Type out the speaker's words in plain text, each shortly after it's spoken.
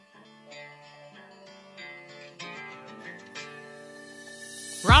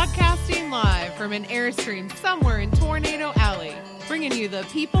Broadcasting live from an Airstream somewhere in Tornado Alley, bringing you the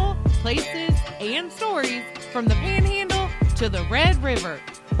people, places, and stories from the Panhandle to the Red River.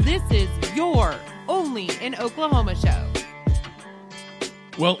 This is your Only in Oklahoma show.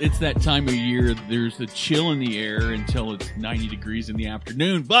 Well, it's that time of year. There's a chill in the air until it's 90 degrees in the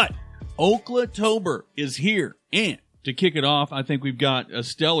afternoon. But Oklatober is here. And to kick it off, I think we've got a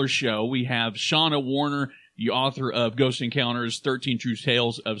stellar show. We have Shauna Warner, the author of Ghost Encounters, 13 True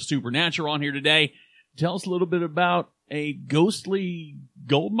Tales of Supernatural, on here today. Tell us a little bit about a ghostly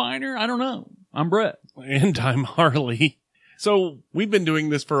gold miner. I don't know. I'm Brett. And I'm Harley. So we've been doing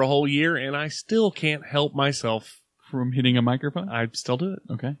this for a whole year, and I still can't help myself from hitting a microphone? I still do it.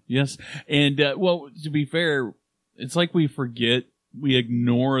 Okay. Yes. And, well, to be fair, it's like we forget, we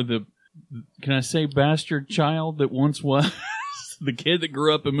ignore the, can I say bastard child that once was the kid that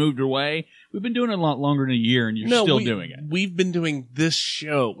grew up and moved away? We've been doing it a lot longer than a year, and you're still doing it. We've been doing this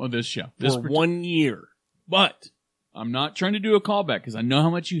show. Oh, this show. For 1 year. But I'm not trying to do a callback because I know how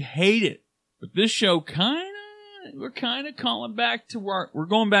much you hate it. But this show we're kind of calling back to we're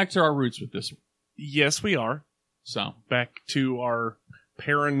going back to our roots with this one. Yes, we are. So back to our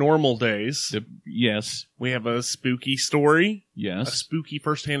paranormal days. Yes. We have a spooky story. Yes. A spooky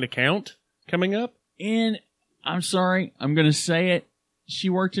first-hand account coming up. And I'm sorry, I'm going to say it. She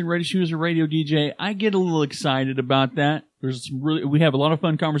worked in radio. She was a radio DJ. I get a little excited about that. We have a lot of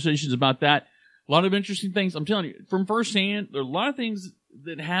fun conversations about that. A lot of interesting things. I'm telling you, from firsthand, there are a lot of things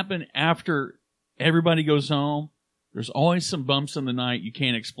that happen after everybody goes home. There's always some bumps in the night you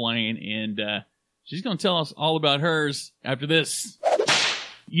can't explain, and she's going to tell us all about hers after this.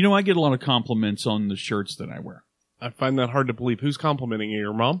 You know, I get a lot of compliments on the shirts that I wear. I find that hard to believe. Who's complimenting you,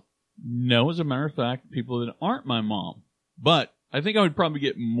 your mom? No, as a matter of fact, people that aren't my mom. But I think I would probably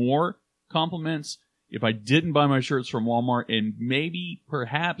get more compliments if I didn't buy my shirts from Walmart and maybe,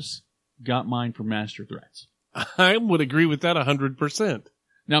 perhaps, got mine from Master Threads. I would agree with that 100%.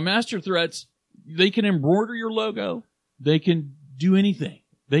 Now, Master Threads, they can embroider your logo. They can do anything.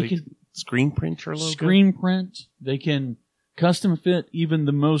 They can screen print your logo. Screen print. They can custom fit even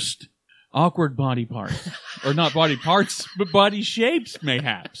the most awkward body parts. Or not body parts, but body shapes,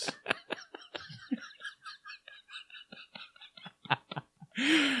 mayhaps.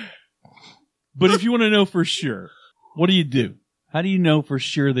 But if you want to know for sure, what do? How do you know for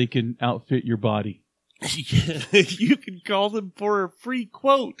sure they can outfit your body? You can call them for a free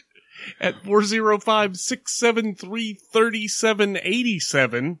quote at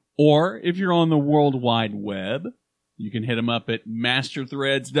 405-673-3787. Or if you're on the World Wide Web, you can hit them up at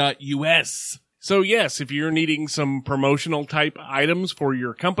masterthreads.us. So yes, if you're needing some promotional type items for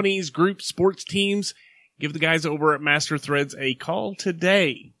your companies, groups, sports teams, give the guys over at Master Threads a call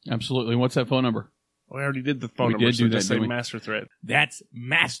today. Absolutely. What's that phone number? Well, I already did the phone number, did so do just that, say didn't we? Master Thread. That's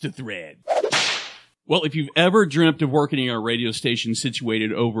Master Thread. Well, if you've ever dreamt of working at a radio station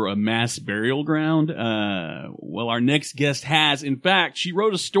situated over a mass burial ground, well, our next guest has. In fact, she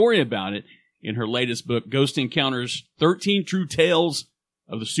wrote a story about it in her latest book, Ghost Encounters, 13 True Tales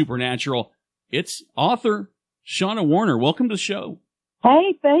of the Supernatural. It's author Shauna Warner. Welcome to the show.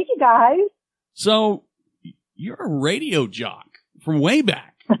 Hey, thank you, guys. So, you're a radio jock from way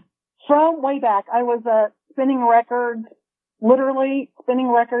back. From way back. I was spinning records, literally spinning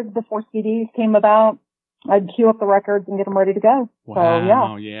records before CDs came about. I'd queue up the records and get them ready to go.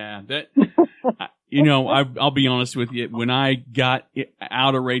 Wow, so, yeah. That, I'll be honest with you. When I got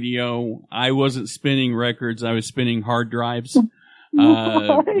out of radio, I wasn't spinning records. I was spinning hard drives.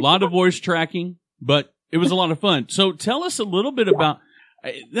 A lot of voice tracking, but it was a lot of fun. So tell us a little bit about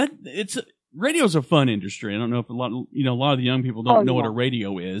that. Radio's a fun industry. I don't know if a lot of the young people don't know what a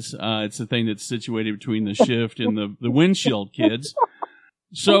radio is. It's the thing that's situated between the shift and the windshield kids.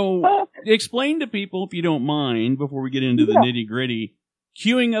 So explain to people, if you don't mind, before we get into the nitty gritty,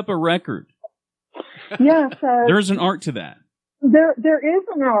 queuing up a record. Yeah, there's an art to that. There is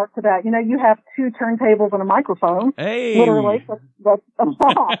an art to that. You have two turntables and a microphone. Hey, literally,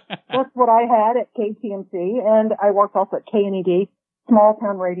 that's what I had at KTMC, and I worked also at KNED. Small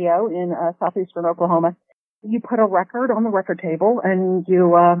town radio in southeastern Oklahoma. You put a record on the record table and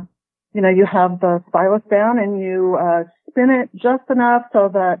you have the stylus down and you spin it just enough so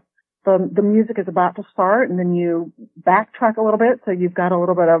that the music is about to start, and then you backtrack a little bit so you've got a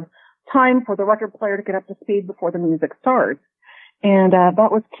little bit of time for the record player to get up to speed before the music starts. And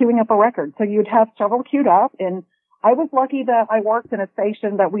that was queuing up a record. So you'd have several queued up, and I was lucky that I worked in a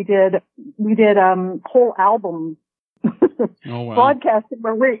station that we did whole albums. Oh, wow. Broadcasting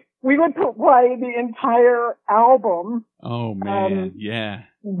where we would play the entire album. Oh man, yeah.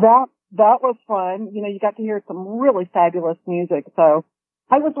 That was fun. You got to hear some really fabulous music. So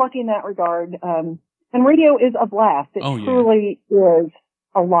I was lucky in that regard. And radio is a blast. It truly is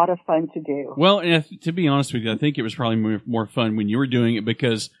a lot of fun to do. Well, and to be honest with you, I think it was probably more fun when you were doing it,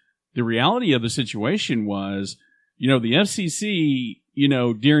 because the reality of the situation was, the FCC,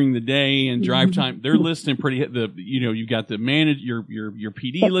 during the day and drive time, they're listening you've got the your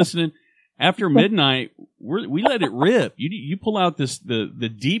PD listening. After midnight, we let it rip. You pull out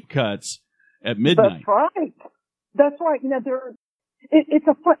the deep cuts at midnight. That's right. It's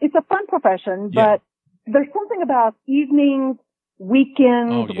a fun profession, but there's something about evenings,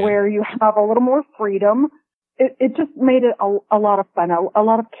 weekends where you have a little more freedom. It just made it a lot of fun. A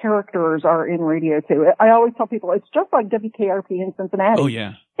lot of characters are in radio too. I always tell people it's just like WKRP in Cincinnati. Oh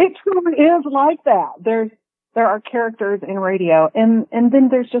yeah. It truly is like that. There are characters in radio, and then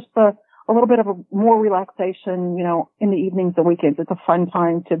there's just a little bit of a more relaxation, in the evenings and weekends. It's a fun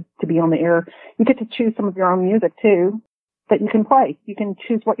time to be on the air. You get to choose some of your own music too that you can play. You can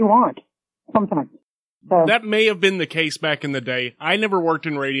choose what you want sometimes. So. That may have been the case back in the day. I never worked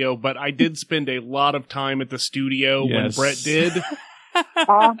in radio, but I did spend a lot of time at the studio when Brett did.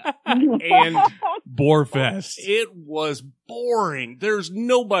 And Borefest. It was boring. There's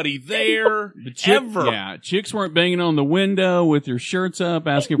nobody there ever. Yeah, chicks weren't banging on the window with their shirts up,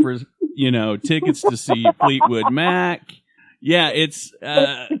 asking for tickets to see Fleetwood Mac. Yeah, it's.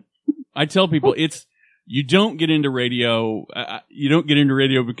 I tell people you don't get into radio. You don't get into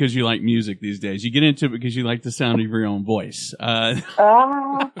radio because you like music these days. You get into it because you like the sound of your own voice.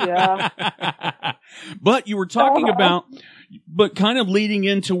 Yeah. But you were talking about, but kind of leading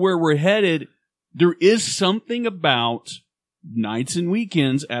into where we're headed, there is something about nights and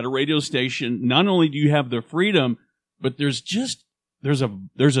weekends at a radio station. Not only do you have the freedom, but there's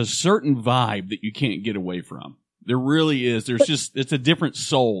a certain vibe that you can't get away from. There really is. It's a different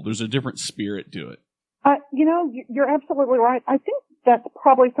soul. There's a different spirit to it. You're absolutely right. I think that's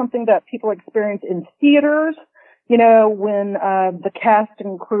probably something that people experience in theaters, when the cast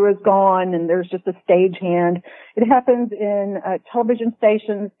and crew is gone and there's just a stagehand. It happens in television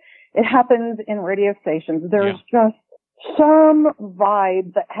stations. It happens in radio stations. There's just some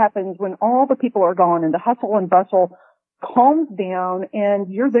vibe that happens when all the people are gone and the hustle and bustle calms down and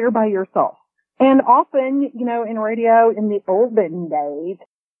you're there by yourself. And often, in radio in the olden days,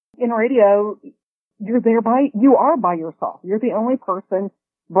 in radio, you are by yourself. You're the only person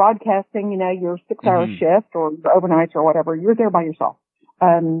broadcasting, your 6-hour shift or the overnights or whatever. You're there by yourself.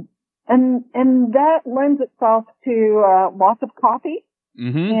 And that lends itself to, lots of coffee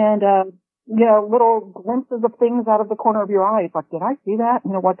and, little glimpses of things out of the corner of your eye. It's like, did I see that?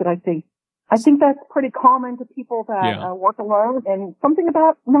 What did I see? I think that's pretty common to people that work alone, and something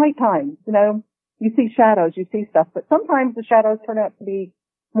about nighttime. You see shadows, you see stuff, but sometimes the shadows turn out to be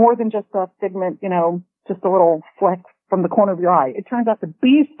more than just a figment, just a little fleck from the corner of your eye. It turns out to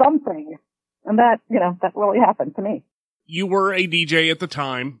be something. And that really happened to me. You were a DJ at the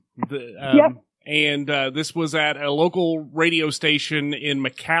time. And this was at a local radio station in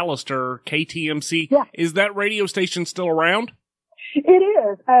McAlester, KTMC. Yeah. Is that radio station still around? It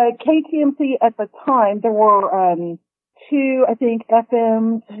is. KTMC at the time, there were 2, I think,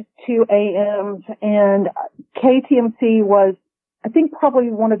 FMs, 2 AMs, and KTMC was, I think, probably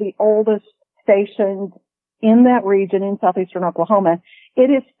one of the oldest stations in that region in southeastern Oklahoma. It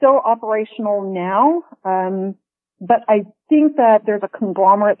is still operational now, but I think that there's a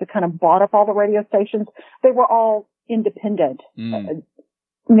conglomerate that kind of bought up all the radio stations. They were all independent,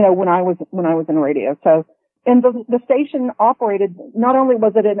 when I was in radio. So, and the station operated, not only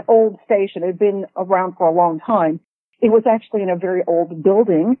was it an old station, it had been around for a long time, it was actually in a very old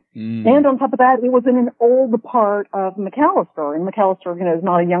building. And on top of that, it was in an old part of McAlester. And McAlester, is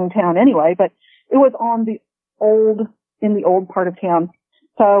not a young town anyway, but it was in the old part of town.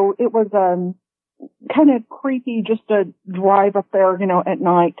 So it was, kind of creepy just to drive up there, at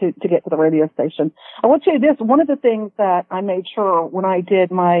night to get to the radio station. I will tell you this, one of the things that I made sure when I did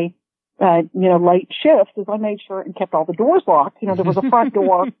my, late shifts is I made sure and kept all the doors locked. There was a front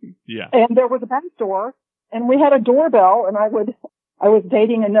door and there was a back door. And we had a doorbell, and I was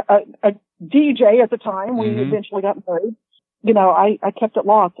dating a DJ at the time. We eventually got married. I kept it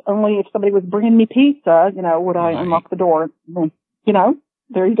locked. Only if somebody was bringing me pizza, would I unlock the door.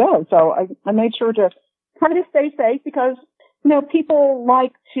 There you go. So I made sure to kind of stay safe because, people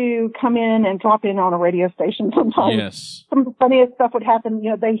like to come in and drop in on a radio station sometimes. Yes. Some of the funniest stuff would happen.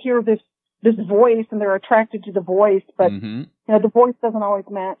 They hear this voice and they're attracted to the voice, but the voice doesn't always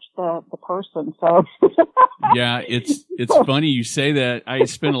match the person. So yeah, it's funny you say that. I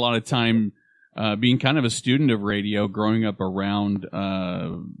spent a lot of time being kind of a student of radio, growing up around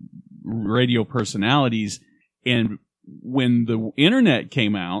radio personalities, and when the internet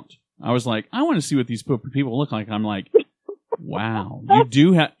came out, I was like, I want to see what these people look like. I'm like, wow, you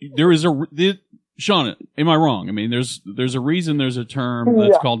do have, Shauna, am I wrong? I mean, there's a reason there's a term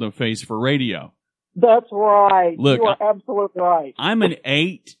that's called a face for radio. That's right. Look, you are absolutely right. I'm an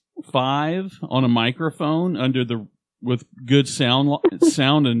 8.5 on a microphone with good sound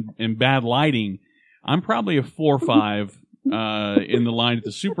and bad lighting. I'm probably a 4.5 in the line at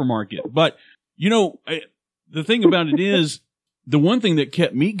the supermarket. But the thing about it is, the one thing that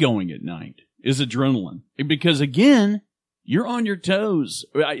kept me going at night is adrenaline, because again, you're on your toes.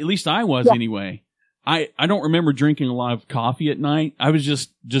 At least I was anyway. I don't remember drinking a lot of coffee at night. I was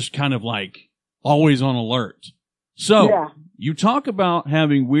just kind of like always on alert. So you talk about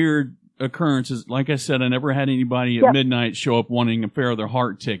having weird occurrences. Like I said, I never had anybody at midnight show up wanting a Fair of their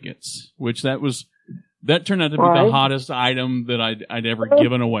Heart tickets, which that turned out to be the hottest item that I'd ever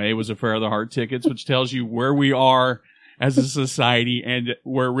given away, was a Fair of the Heart tickets, which tells you where we are as a society and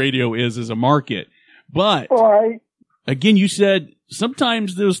where radio is as a market. But again, you said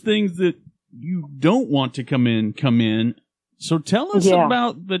sometimes those things that you don't want to come in. So tell us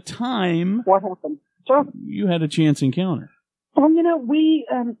about the time what happened. Sure. You had a chance encounter. Well, we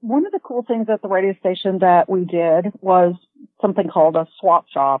one of the cool things at the radio station that we did was something called a swap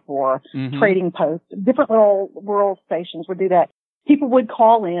shop or trading post. Different little rural stations would do that. People would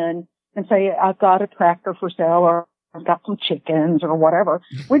call in and say, I've got a tractor for sale, or I've got some chickens, or whatever.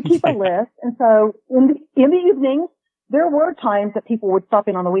 We'd keep a list. And so in the evenings, there were times that people would stop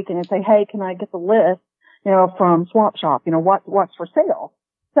in on the weekend and say, hey, can I get the list, from Swap Shop, what's for sale?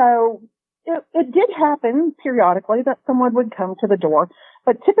 So it did happen periodically that someone would come to the door,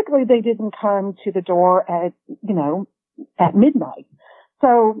 but typically they didn't come to the door at midnight.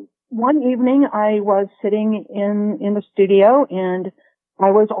 So one evening I was sitting in the studio and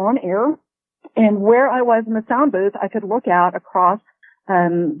I was on air, and where I was in the sound booth, I could look out across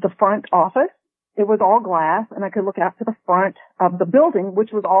the front office. It was all glass, and I could look out to the front of the building,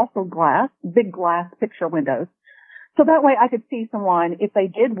 which was also glass, big glass picture windows. So that way I could see someone if they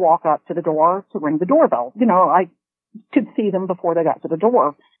did walk up to the door to ring the doorbell. I could see them before they got to the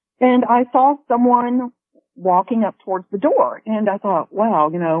door. And I saw someone walking up towards the door, and I thought,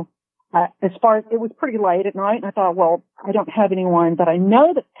 wow, as far as it was pretty late at night, and I thought, well, I don't have anyone that I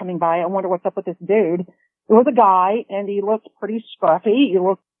know that's coming by. I wonder what's up with this dude. It was a guy, and he looked pretty scruffy. He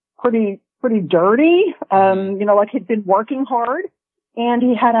looked pretty dirty, like he'd been working hard, and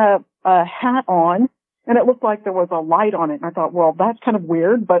he had a hat on, and it looked like there was a light on it. And I thought, well, that's kind of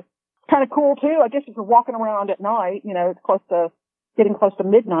weird, but kind of cool too. I guess if you're walking around at night, it's getting close to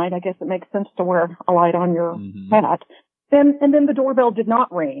midnight. I guess it makes sense to wear a light on your hat. And then the doorbell did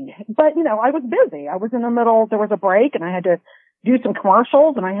not ring, but I was busy. I was in the middle. There was a break, and I had to do some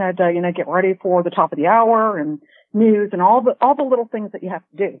commercials, and I had to, get ready for the top of the hour and news and all the little things that you have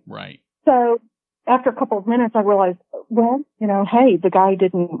to do. Right. So after a couple of minutes, I realized, well, hey, the guy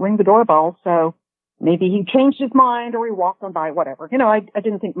didn't ring the doorbell, so maybe he changed his mind or he walked on by, whatever. I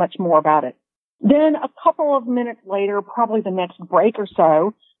didn't think much more about it. Then a couple of minutes later, probably the next break or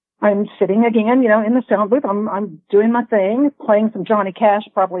so, I'm sitting again, in the sound booth. I'm doing my thing, playing some Johnny Cash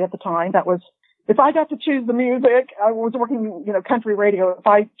probably at the time. That was, if I got to choose the music, I was working, country radio. If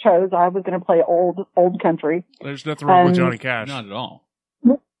I chose, I was going to play old country. There's nothing wrong with Johnny Cash. Not at all.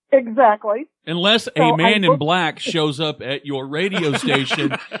 Exactly. Unless a man in black shows up at your radio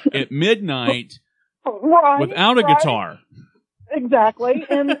station at midnight without a guitar. Exactly.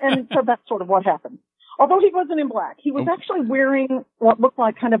 And so that's sort of what happened. Although he wasn't in black, he was actually wearing what looked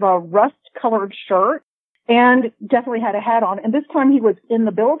like kind of a rust-colored shirt and definitely had a hat on. And this time he was in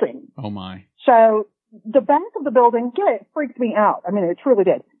the building. Oh, my. So the back of the building, it freaked me out. I mean, it truly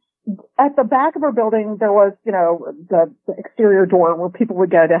did. At the back of our building, there was, the exterior door where people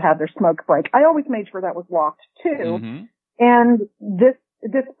would go to have their smoke break. I always made sure that was locked too. And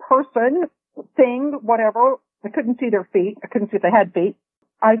this person, thing, whatever, I couldn't see their feet. I couldn't see if they had feet.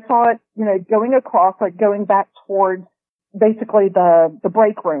 I saw it, going across, like going back towards basically the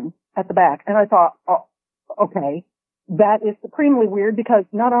break room at the back. And I thought, oh, okay, that is supremely weird, because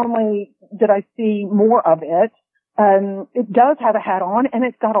not only did I see more of it, it does have a hat on, and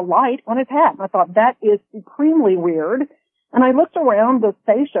it's got a light on his hat. And I thought, that is supremely weird. And I looked around the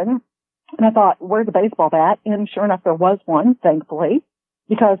station, and I thought, where's the baseball bat? And sure enough, there was one, thankfully,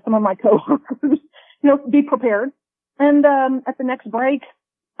 because some of my coworkers, be prepared. And at the next break,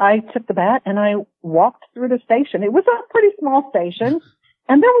 I took the bat and I walked through the station. It was a pretty small station,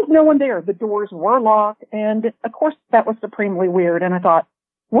 and there was no one there. The doors were locked, and of course, that was supremely weird. And I thought,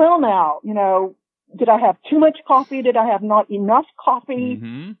 well, now, Did I have too much coffee? Did I have not enough coffee?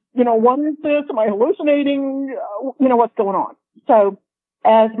 Mm-hmm. What is this? Am I hallucinating? What's going on? So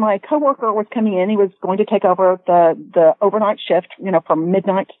as my coworker was coming in, he was going to take over the overnight shift, from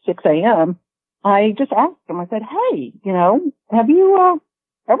midnight to 6 a.m. I just asked him, I said, hey, have you,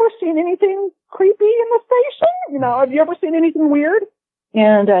 ever seen anything creepy in the station? Have you ever seen anything weird?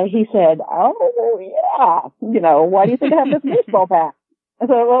 And, he said, oh, yeah. Why do you think I have this baseball bat? I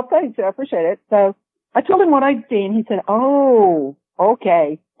said, well, thanks. I appreciate it. So I told him what I'd seen. He said, oh,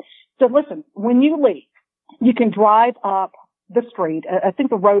 okay. So listen, when you leave, you can drive up the street. I think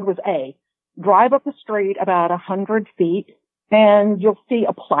the road was A. Drive up the street about 100 feet and you'll see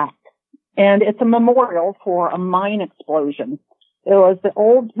a plaque. And it's a memorial for a mine explosion. It was the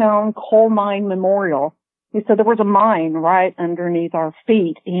Old Town Coal Mine Memorial. He said there was a mine right underneath our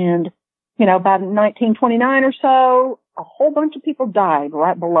feet. And, about 1929 or so, a whole bunch of people died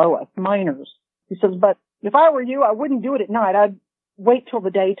right below us, miners. He says, but if I were you, I wouldn't do it at night. I'd wait till the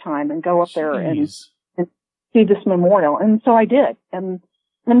daytime and go up there and see this memorial. And so I did. And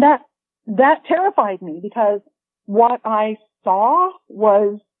that terrified me because what I saw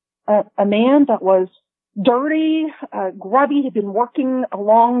was a man that was dirty, grubby. He'd been working a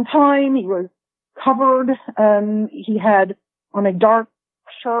long time. He was covered. He had on a dark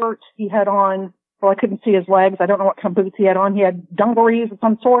shirt. He had on, I couldn't see his legs. I don't know what kind of boots he had on. He had dungarees of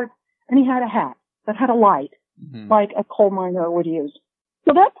some sort, and he had a hat that had a light, like a coal miner would use.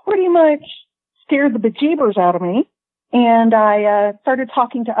 So that pretty much scared the bejeebers out of me. And I started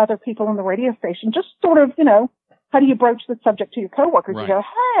talking to other people in the radio station, just sort of, how do you broach the subject to your coworkers? Right. You go,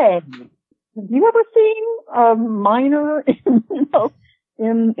 hey, have you ever seen a miner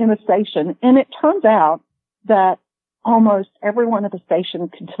in a station? And it turns out that almost everyone at the station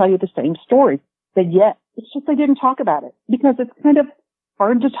can tell you the same story. That yes, it's just they didn't talk about it because it's kind of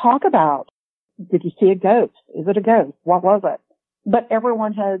hard to talk about. Did you see a ghost? Is it a ghost? What was it? But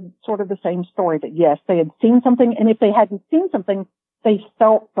everyone had sort of the same story that yes, they had seen something. And if they hadn't seen something, they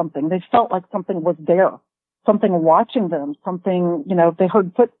felt something. They felt like something was there, something watching them, something, they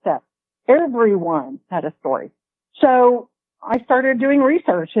heard footsteps. Everyone had a story. So I started doing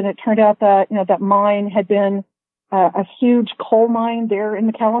research and it turned out that, that mine had been a huge coal mine there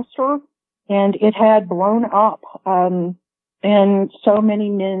in McAlester and it had blown up. And so many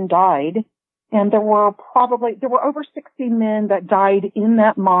men died. And there were over 60 men that died in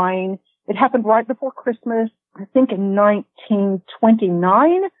that mine. It happened right before Christmas, I think in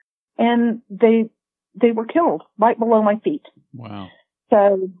 1929. And they were killed right below my feet. Wow.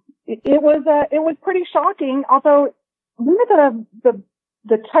 So it was pretty shocking. Although one of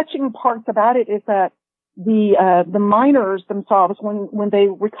the touching parts about it is that the miners themselves, when they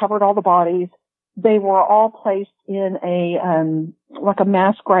recovered all the bodies, they were all placed in a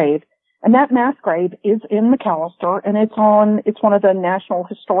mass grave. And that mass grave is in McAlester and it's one of the National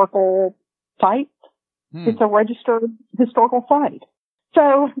Historical Sites. It's a registered historical site.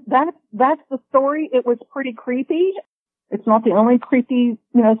 So that's the story. It was pretty creepy. It's not the only creepy,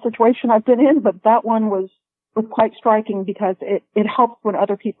 situation I've been in, but that one was quite striking because it helps when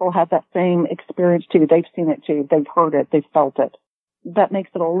other people have that same experience too. They've seen it too. They've heard it. They've felt it. That makes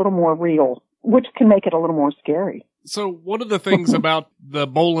it a little more real, which can make it a little more scary. So one of the things about the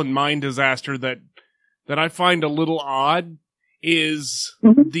Bowlin mine disaster that I find a little odd is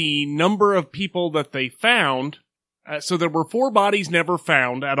the number of people that they found. So there were 4 bodies never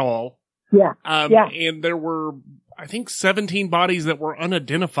found at all. Yeah. And there were, I think, 17 bodies that were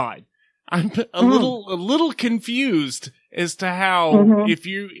unidentified. I'm a little confused as to how if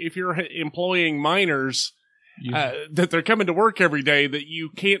you're employing miners, that they're coming to work every day, that you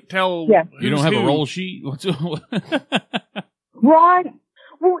can't tell. Yeah. You don't have a roll sheet. Right.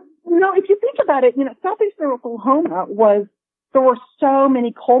 Well, if you think about it, southeastern Oklahoma there were so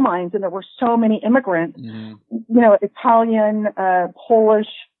many coal mines and there were so many immigrants, Italian, Polish,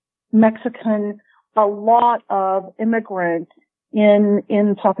 Mexican, a lot of immigrants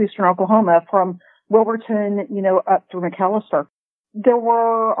in southeastern Oklahoma from Wilburton, up through McAlester. There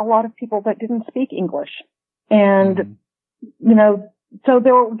were a lot of people that didn't speak English. And, so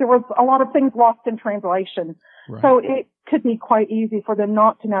there was a lot of things lost in translation. Right. So it could be quite easy for them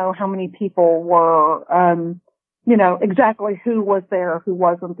not to know how many people were, exactly who was there, who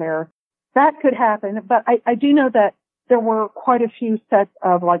wasn't there. That could happen. But I do know that there were quite a few sets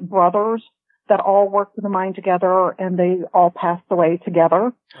of brothers that all worked in the mine together and they all passed away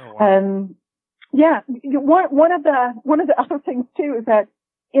together. Oh, wow. Yeah, one of the other things too is that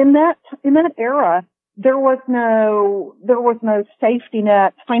in that era, there was no safety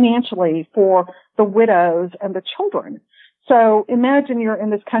net financially for the widows and the children. So imagine you're in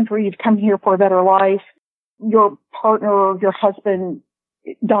this country, you've come here for a better life, your partner, your husband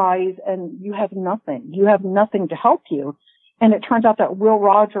dies, and you have nothing. You have nothing to help you. And it turns out that Will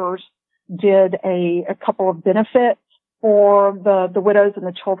Rogers did a couple of benefits for the widows and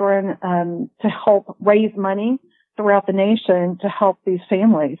the children to help raise money throughout the nation to help these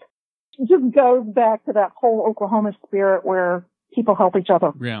families. It just goes back to that whole Oklahoma spirit where people help each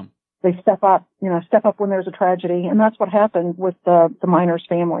other. Yeah. They step up when there's a tragedy. And that's what happened with the miners'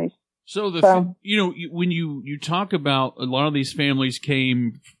 families. So when you talk about a lot of these families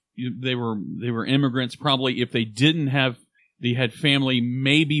they were immigrants, probably if they had family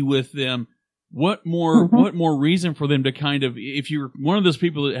maybe with them. What more reason for them to kind of, if you're one of those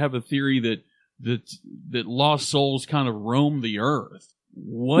people that have a theory that lost souls kind of roam the earth,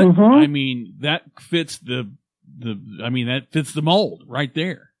 I mean, that fits that fits the mold right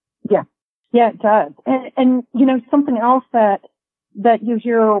there. Yeah. Yeah, it does. And something else that you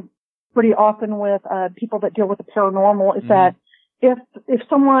hear pretty often with people that deal with the paranormal is that if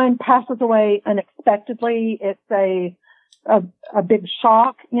someone passes away unexpectedly, it's a big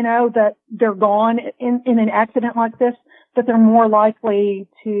shock, that they're gone in an accident like this, that they're more likely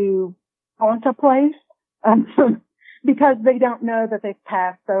to haunt a place, because they don't know that they've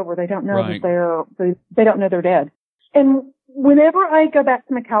passed over. They don't know that they don't know they're dead. And whenever I go back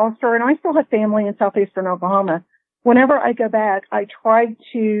to McAllister, and I still have family in southeastern Oklahoma, whenever I go back, I try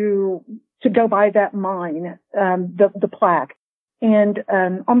to go by that mine, the plaque. And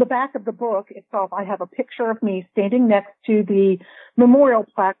on the back of the book itself, I have a picture of me standing next to the memorial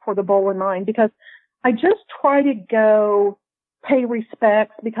plaque for the Bolin Mine, because I just try to go pay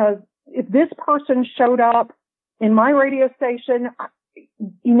respects, because if this person showed up in my radio station,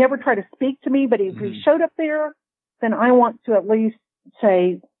 he never tried to speak to me, but if he showed up there, then I want to at least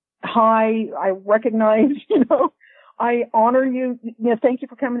say, hi, I recognize, I honor you. Thank you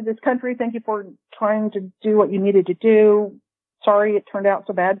for coming to this country. Thank you for trying to do what you needed to do. Sorry it turned out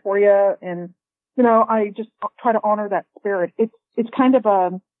so bad for you. And, I just try to honor that spirit. It's kind of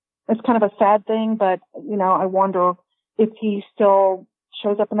a sad thing, but, I wonder if he still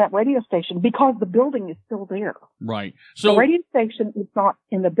shows up in that radio station, because the building is still there. Right. So the radio station is not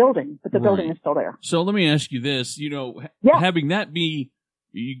in the building, but the building is still there. So let me ask you this, having that be,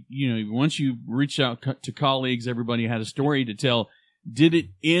 once you reach out to colleagues, everybody had a story to tell. Did it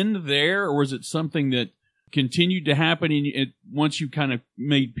end there, or was it something that continued to happen, and once you kind of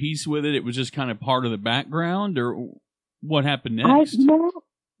made peace with it, it was just kind of part of the background, or what happened next?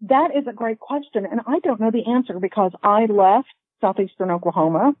 That is a great question, and I don't know the answer, because I left southeastern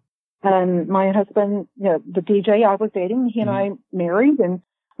Oklahoma, and my husband, the DJ I was dating, he and I married, and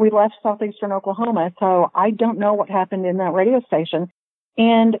we left southeastern Oklahoma. So I don't know what happened in that radio station.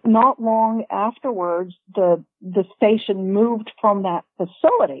 And not long afterwards, the station moved from that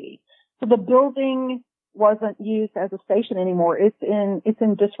facility, so the building wasn't used as a station anymore. It's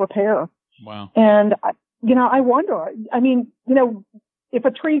in disrepair. Wow. And I wonder. I mean, if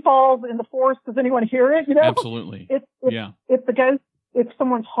a tree falls in the forest, does anyone hear it? Absolutely. If the ghost, if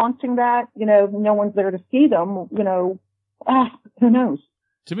someone's haunting that, no one's there to see them. Who knows?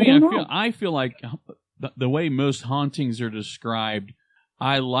 To me, I feel like the way most hauntings are described,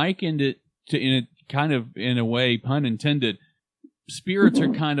 I likened it to, in a way, pun intended, spirits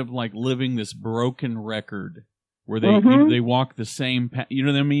are kind of like living this broken record where they walk the same path. You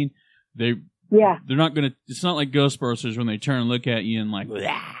know what I mean? They're not going to, it's not like Ghostbusters when they turn and look at you and like,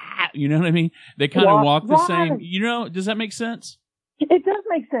 you know what I mean? They kind of walk the same, does that make sense? It does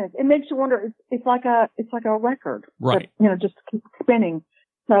make sense. It makes you wonder, it's like a record. Right. That, just keep spinning.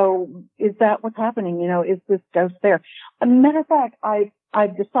 So is that what's happening? Is this ghost there? As a matter of fact,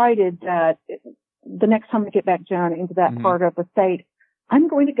 I've decided that the next time I get back down into that part of the state, I'm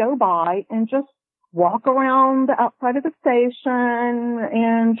going to go by and just walk around outside of the station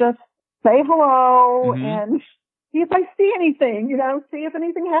and just say hello and see if I see anything, see if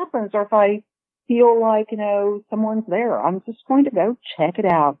anything happens, or if I feel like, someone's there. I'm just going to go check it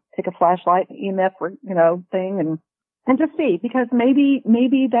out, take a flashlight, EMF, thing and just see, because maybe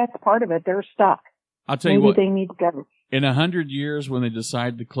that's part of it. They're stuck. I'll tell you what. Maybe they need to go. In 100 years, when they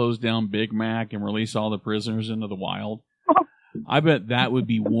decide to close down Big Mac and release all the prisoners into the wild, I bet that would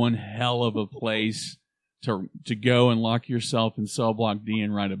be one hell of a place to go and lock yourself in cell block D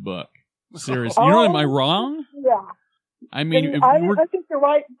and write a book. Seriously. Am I wrong? Yeah. I mean, I think you're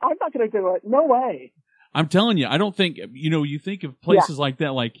right. I'm not going to do it. No way. I'm telling you, I don't think, you think of places like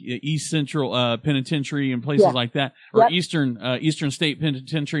that, like East Central Penitentiary and places like that, or Eastern State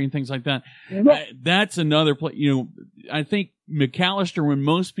Penitentiary and things like that. That's another place. I think McAllister, when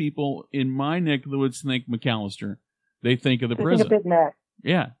most people in my neck of the woods think McAllister, they think of the They prison. think of Big Mac.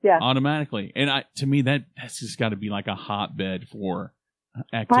 Yeah, Yeah. automatically. And to me, that's just got to be like a hotbed for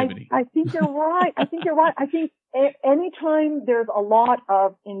activity. I think you're right. I think anytime there's a lot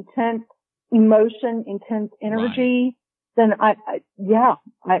of intense emotion, intense energy, then I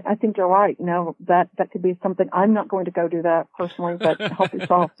think you're right. That could be something. I'm not going to go do that personally, but help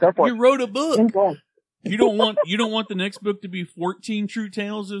yourself. Go for it. You wrote a book. Enjoy. You don't want the next book to be 14 True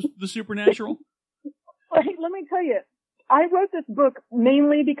Tales of the Supernatural? Hey, let me tell you, I wrote this book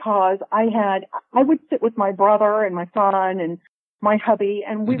mainly because I would sit with my brother and my son and my hubby,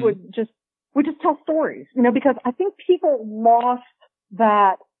 and we would just tell stories, because I think people lost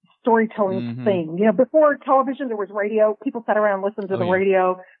that storytelling thing. Before television, there was radio. People sat around, listened to the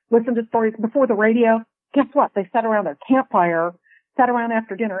radio, listened to stories. Before the radio, guess what? They sat around their campfire, sat around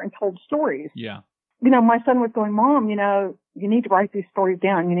after dinner and told stories. Yeah. My son was going, Mom, you need to write these stories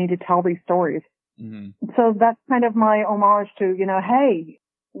down. You need to tell these stories. Mm-hmm. So that's kind of my homage to, hey,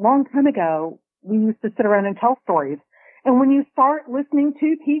 long time ago, we used to sit around and tell stories. And when you start listening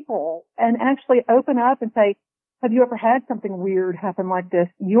to people and actually open up and say, have you ever had something weird happen like this?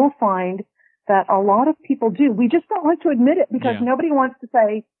 You'll find that a lot of people do. We just don't like to admit it because nobody wants to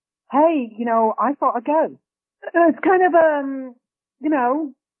say, hey, I saw a ghost. It's kind of,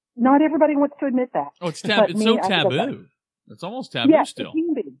 not everybody wants to admit that. Oh, it's so taboo. It's almost taboo still. It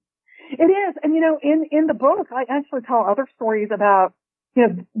can be. It is. And, in the book, I actually tell other stories about,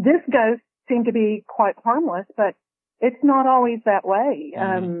 this ghost seemed to be quite harmless, but it's not always that way.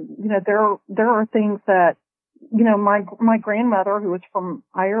 There are things that, my grandmother, who was from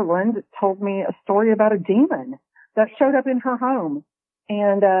Ireland, told me a story about a demon that showed up in her home.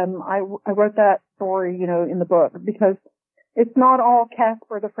 And, I wrote that story, in the book because it's not all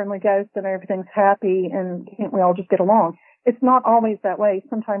Casper the Friendly Ghost and everything's happy and can't we all just get along. It's not always that way.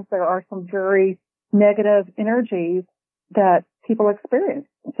 Sometimes there are some very negative energies that people experience.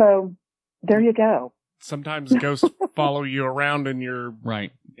 So there you go. Sometimes ghosts follow you around in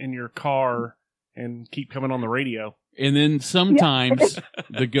your car and keep coming on the radio. And then sometimes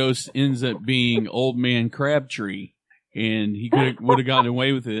the ghost ends up being Old Man Crabtree, and he would have gotten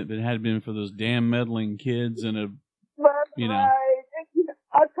away with it if it had been for those damn meddling kids and Right.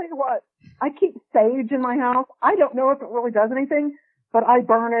 I'll tell you what, I keep sage in my house. I don't know if it really does anything, but I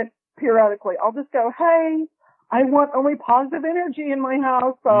burn it periodically. I'll just go, hey, I want only positive energy in my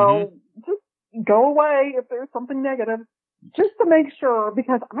house, so just go away if there's something negative, just to make sure,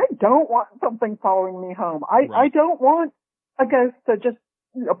 because I don't want something following me home. I don't want a ghost to just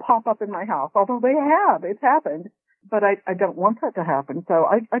pop up in my house, although it's happened, but I don't want that to happen. So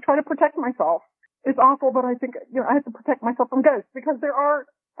I try to protect myself. It's awful, but I think, I have to protect myself from ghosts because there are,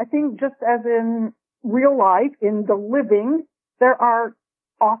 I think just as in real life, in the living, there are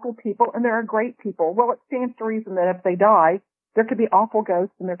awful people and there are great people. Well, it stands to reason that if they die, there could be awful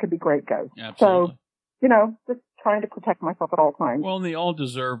ghosts and there could be great ghosts. Absolutely. So, just trying to protect myself at all times. Well, and they all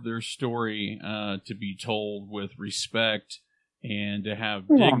deserve their story to be told with respect and to have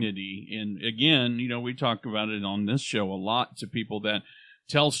dignity. And again, we talk about it on this show a lot to people that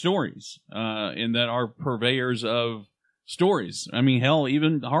tell stories and that are purveyors of stories. I mean, hell,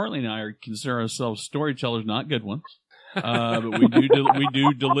 even Harley and I consider ourselves storytellers, not good ones, but we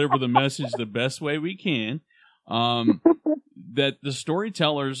do deliver the message the best way we can. That the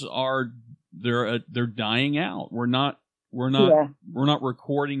storytellers they're dying out. We're not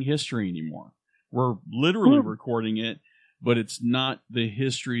recording history anymore. We're literally recording it, but it's not the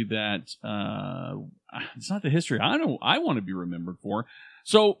history that it's not the history I want to be remembered for.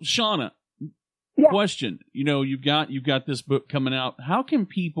 So, Shauna, question. You've got this book coming out. How can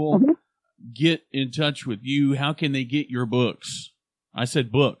people get in touch with you? How can they get your books? I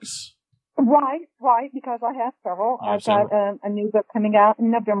said books. Right, because I have several. I've got a new book coming out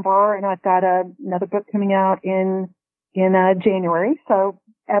in November, and I've got another book coming out in January. So,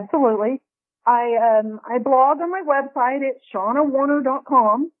 absolutely. I blog on my website at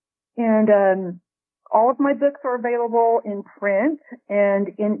shaunawarner.com, and all of my books are available in print and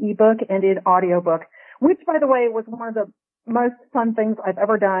in ebook and in audiobook, which, by the way, was one of the most fun things I've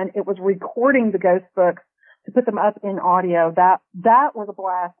ever done. It was recording the ghost books to put them up in audio. That was a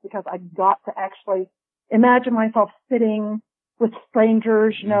blast because I got to actually imagine myself sitting with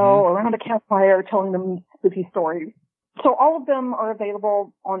strangers, around a campfire telling them spooky stories. So all of them are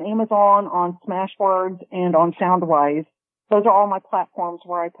available on Amazon, on Smashwords, and on Soundwise. Those are all my platforms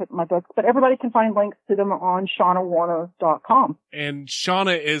where I put my books, but everybody can find links to them on shaunawarner.com. And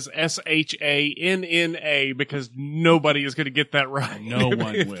Shauna is SHANNA because nobody is going to get that right. No one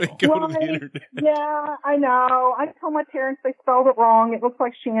will. They go to the internet. Yeah, I know. I tell my parents they spelled it wrong. It looks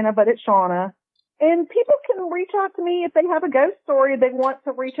like Shanna, but it's Shauna. And people can reach out to me if they have a ghost story they want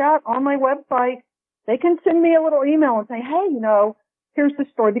to reach out on my website. They can send me a little email and say, hey, here's the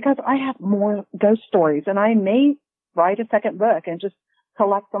story, because I have more ghost stories and I may write a second book and just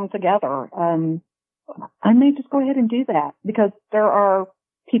collect them together. I may just go ahead and do that, because there are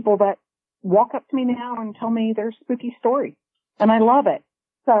people that walk up to me now and tell me their spooky story, and I love it.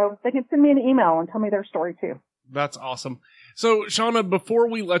 So they can send me an email and tell me their story too. That's awesome. So, Shauna, before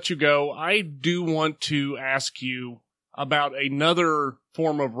we let you go, I do want to ask you about another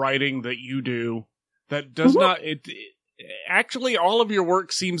form of writing that you do that does not, actually all of your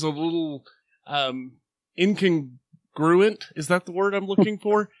work seems a little, incongruent. Is that the word I'm looking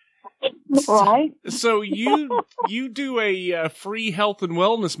for? Right. So you do a free health and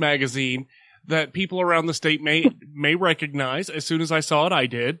wellness magazine that people around the state may recognize. As soon as I saw it, I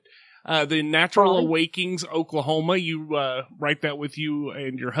did. The Natural Awakenings Oklahoma. You write that with you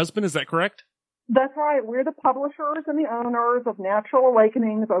and your husband. Is that correct? That's right. We're the publishers and the owners of Natural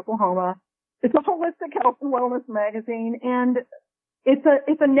Awakenings Oklahoma. It's a holistic health and wellness magazine, and it's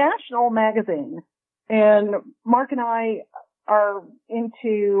a national magazine. And Mark and I are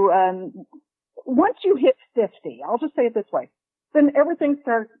into, once you hit 50, I'll just say it this way, then everything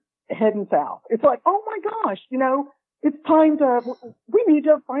starts heading south. It's like, oh my gosh, it's time we need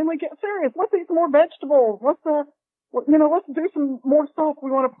to finally get serious. Let's eat some more vegetables. Let's do some more stuff. We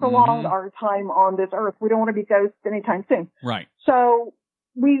want to prolong our time on this earth. We don't want to be ghosts anytime soon. Right. So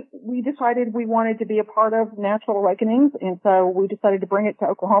we decided we wanted to be a part of Natural Awakenings, and so we decided to bring it to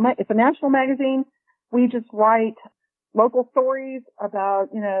Oklahoma. It's a national magazine. We just write local stories about,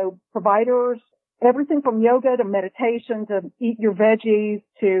 providers, everything from yoga to meditation to eat your veggies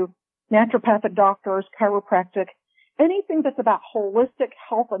to naturopathic doctors, chiropractic, anything that's about holistic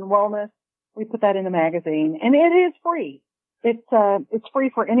health and wellness. We put that in the magazine, and it is free. It's free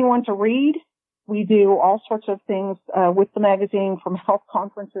for anyone to read. We do all sorts of things with the magazine, from health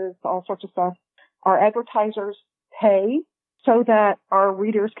conferences to all sorts of stuff. Our advertisers pay so that our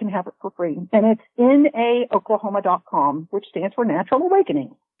readers can have it for free. And it's naoklahoma.com, which stands for Natural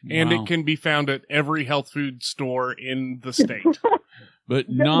Awakening. And It can be found at every health food store in the state. But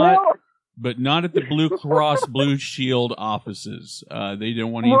not at the Blue Cross Blue Shield offices. They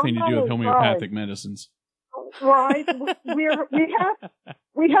don't want anything to do with homeopathic medicines. Right. We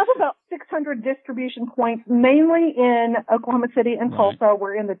have about 600 distribution points, mainly in Oklahoma City and Tulsa.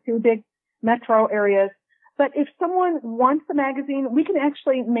 We're in the two big metro areas. But if someone wants the magazine, we can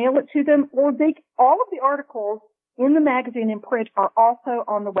actually mail it to them, or all of the articles in the magazine in print are also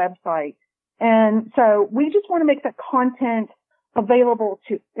on the website. And so we just want to make that content available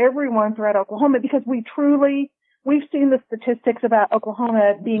to everyone throughout Oklahoma, because we've seen the statistics about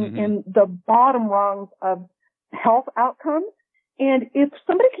Oklahoma being in the bottom rungs of health outcomes. And if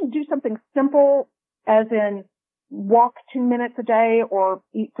somebody can do something simple, as in walk 2 minutes a day or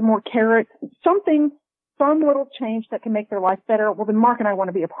eat some more carrots, some little change that can make their life better, well, then Mark and I want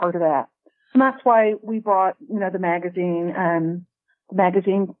to be a part of that. And that's why we brought, the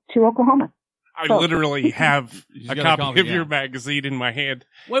magazine to Oklahoma. I literally have a copy of your magazine in my hand.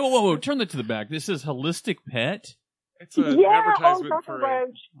 Wait. Turn that to the back. This is Holistic Pet? It's an advertisement for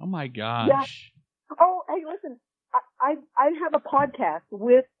it. Oh, my gosh. Yeah. Oh, hey, listen, I have a podcast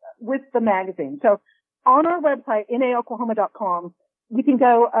with the magazine. So on our website, naoklahoma.com, you can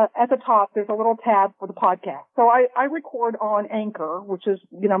go at the top. There's a little tab for the podcast. So I record on Anchor, which is,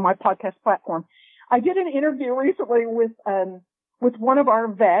 my podcast platform. I did an interview recently with one of our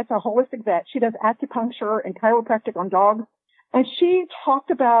vets, a holistic vet. She does acupuncture and chiropractic on dogs. And she talked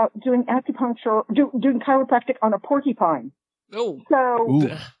about doing acupuncture, doing chiropractic on a porcupine. Oh. So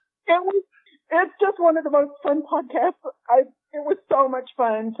it's just one of the most fun podcasts. It was so much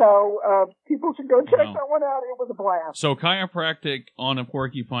fun. So people should go check that one out. It was a blast. So chiropractic on a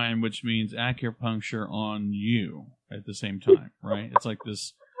porcupine, which means acupuncture on you at the same time, right? It's like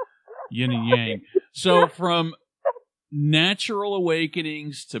this yin and yang. So from Natural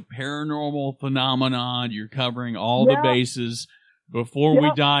Awakenings to paranormal phenomenon, you're covering all the bases before we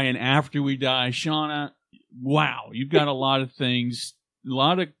die and after we die. Shauna, wow, you've got a lot of things, a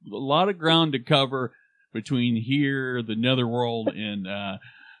lot of ground to cover between here, the netherworld, and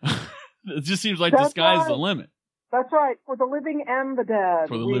it just seems like the sky's the limit. That's right. For the living and the dead.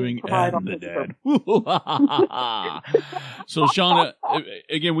 For the living and the dead. So, Shauna,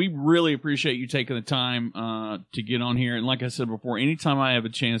 again, we really appreciate you taking the time to get on here. And like I said before, anytime I have a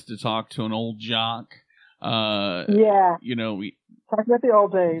chance to talk to an old jock, talk about the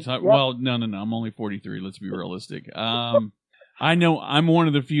old days. Well, no. I'm only 43. Let's be realistic. I know I'm one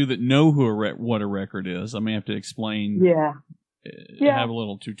of the few that know what a record is. I may have to explain. Yeah. Have a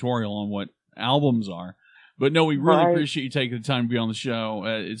little tutorial on albums are. But no, we really Right. appreciate you taking the time to be on the show.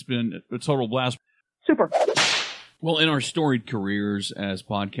 It's been a total blast. Super. Well, in our storied careers as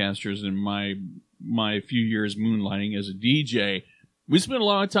podcasters and my few years moonlighting as a DJ, we spent a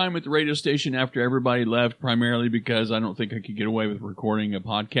lot of time at the radio station after everybody left, primarily because I don't think I could get away with recording a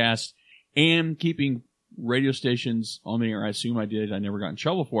podcast and keeping radio stations on the air. I assume I did. I never got in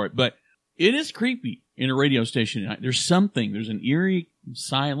trouble for it. But it is creepy in a radio station. There's an eerie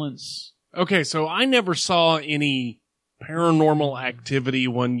silence. Okay, so I never saw any paranormal activity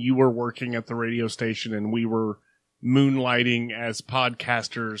when you were working at the radio station and we were moonlighting as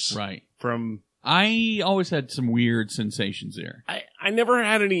podcasters. Right. From I always had some weird sensations there. I never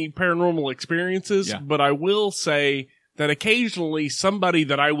had any paranormal experiences, Yeah. but I will say that occasionally somebody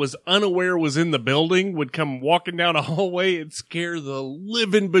that I was unaware was in the building would come walking down a hallway and scare the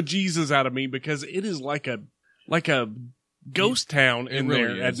living bejesus out of me because it is like a ghost town in It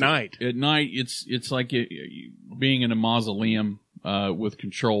really there at is. night. At night, it's like being in a mausoleum with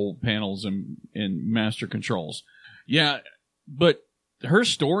control panels and master controls. Yeah, but her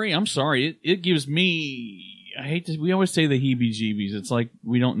story, I'm sorry, it gives me, we always say the heebie-jeebies. It's like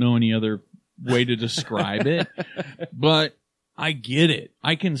we don't know any other way to describe it, but I get it.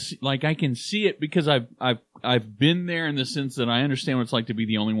 I can see it because I've been there in the sense that I understand what it's like to be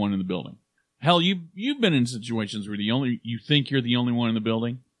the only one in the building. Hell, you've been in situations where you think you're the only one in the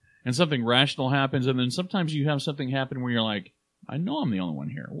building, and something rational happens, and then sometimes you have something happen where you're like, I know I'm the only one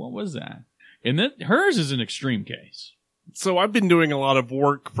here. What was that? And hers is an extreme case. So I've been doing a lot of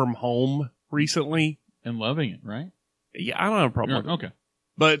work from home recently. And loving it, right? Yeah, I don't have a problem with it. Okay.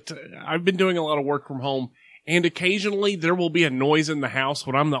 But I've been doing a lot of work from home, and occasionally there will be a noise in the house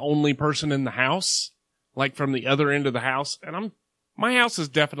when I'm the only person in the house, like from the other end of the house, and my house is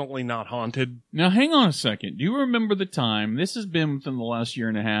definitely not haunted. Now, hang on a second. Do you remember the time, this has been within the last year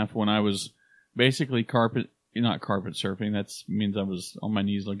and a half, when I was basically not carpet surfing. That means I was on my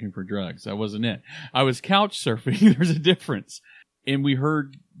knees looking for drugs. That wasn't it. I was couch surfing. There's a difference. And we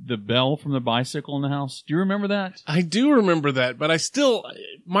heard the bell from the bicycle in the house. Do you remember that? I do remember that, but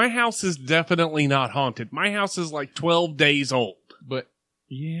my house is definitely not haunted. My house is like 12 days old. But,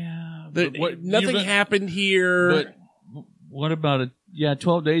 yeah. Nothing happened here. But what about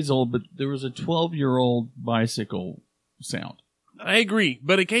 12 days old, but there was a 12-year-old bicycle sound. I agree,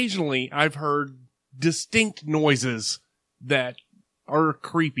 but occasionally I've heard distinct noises that are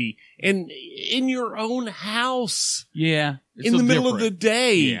creepy. And in your own house. Yeah. In the middle of the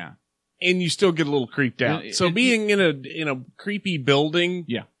day. Yeah. And you still get a little creeped out. So being in a creepy building.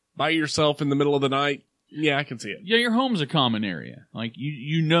 Yeah. By yourself in the middle of the night. Yeah, I can see it. Yeah, your home's a common area. Like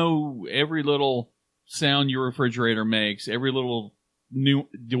you know every little sound your refrigerator makes, every little new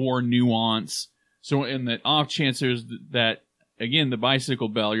door nuance. So in that off chance there's that, again, the bicycle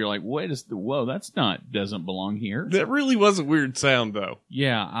bell, you're like, whoa, doesn't belong here. That really was a weird sound, though.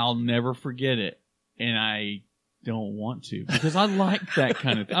 Yeah, I'll never forget it. And I don't want to, because I like that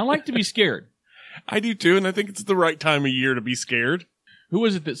kind of thing. I like to be scared. I do too, and I think it's the right time of year to be scared. Who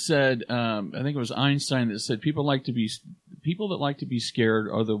was it that said, I think it was Einstein that said people that like to be scared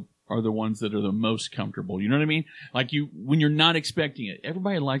are the ones that are the most comfortable. You know what I mean? Like when you're not expecting it.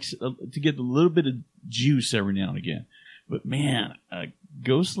 Everybody likes to get a little bit of juice every now and again. But man, a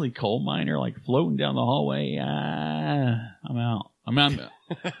ghostly coal miner like floating down the hallway, I'm out.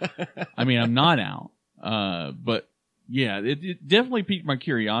 I mean, I'm not out. But yeah, it definitely piqued my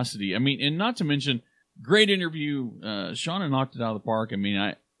curiosity. I mean, and not to mention, great interview. Shauna knocked it out of the park. I mean,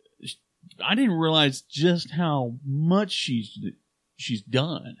 I didn't realize just how much she's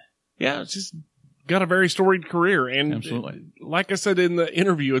done. Yeah, she's got a very storied career, and absolutely, like I said in the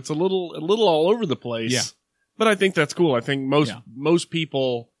interview, it's a little all over the place. Yeah. But I think that's cool. I think most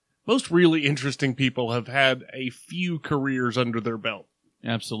people, most really interesting people have had a few careers under their belt.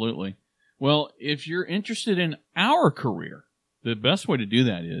 Absolutely. Well, if you're interested in our career, the best way to do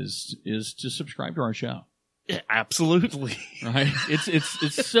that is to subscribe to our show. Yeah, absolutely. Right?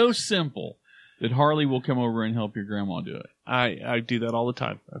 It's so simple that Harley will come over and help your grandma do it. I do that all the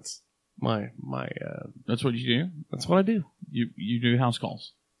time. That's my that's what you do? That's what I do. You do house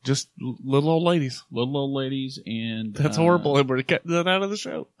calls. Just little old ladies. Little old ladies, and that's horrible. We're to cut that out of the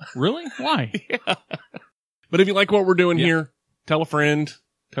show. Really? Why? Yeah. But if you like what we're doing here, tell a friend,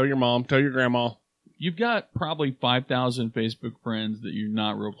 tell your mom, tell your grandma. You've got probably 5,000 Facebook friends that you're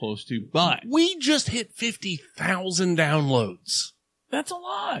not real close to, but we just hit 50,000 downloads. That's a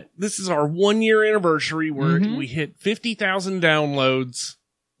lot. This is our 1 year anniversary where we hit 50,000 downloads.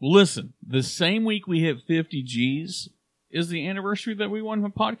 Well, listen, the same week we hit 50 G's is the anniversary that we won a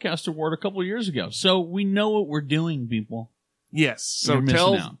podcast award a couple of years ago. So we know what we're doing, people. Yes. So You're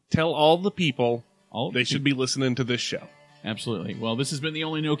missing out. tell all the people Oh, they should be listening to this show. Absolutely. Well, this has been the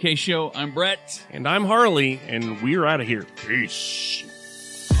Only No Case Show. I'm Brett. And I'm Harley, and we're out of here. Peace.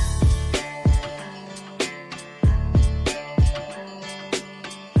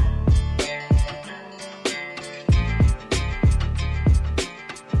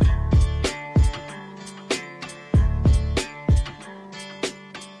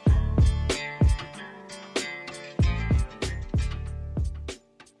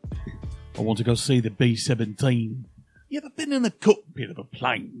 I want to go see the B-17. You ever been in the cockpit of a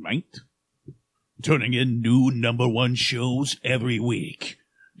plane, mate? Turning in new #1 shows every week.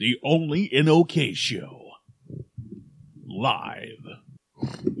 The Only NOK Show. Live.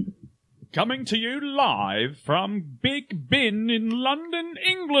 Coming to you live from Big Ben in London,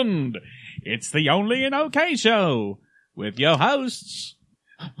 England. It's the Only NOK Show. With your hosts,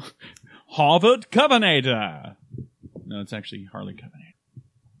 Harvard Covenator. No, it's actually Harley Covenator.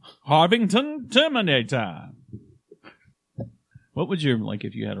 Harvington Terminator. What would your, like,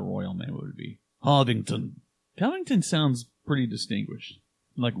 if you had a royal name, what would it be? Harvington. Covington sounds pretty distinguished.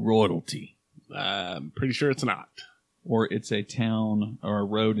 Like royalty. I'm pretty sure it's not. Or it's a town or a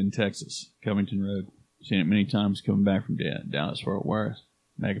road in Texas. Covington Road. Seen it many times coming back from Dallas Fort Worth.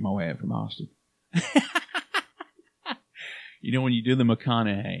 Making my way up from Austin. You know when you do the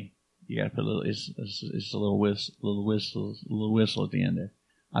McConaughey, you gotta put a little, it's a little whistle at the end there.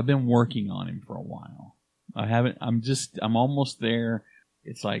 I've been working on him for a while. I'm almost there.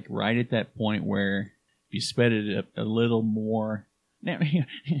 It's like right at that point where if you sped it up a little more. Now,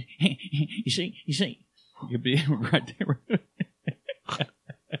 you see, you'd be right there.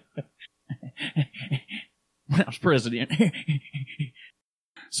 When I was president.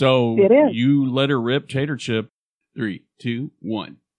 So you let her rip, Tater Chip. 3, 2, 1.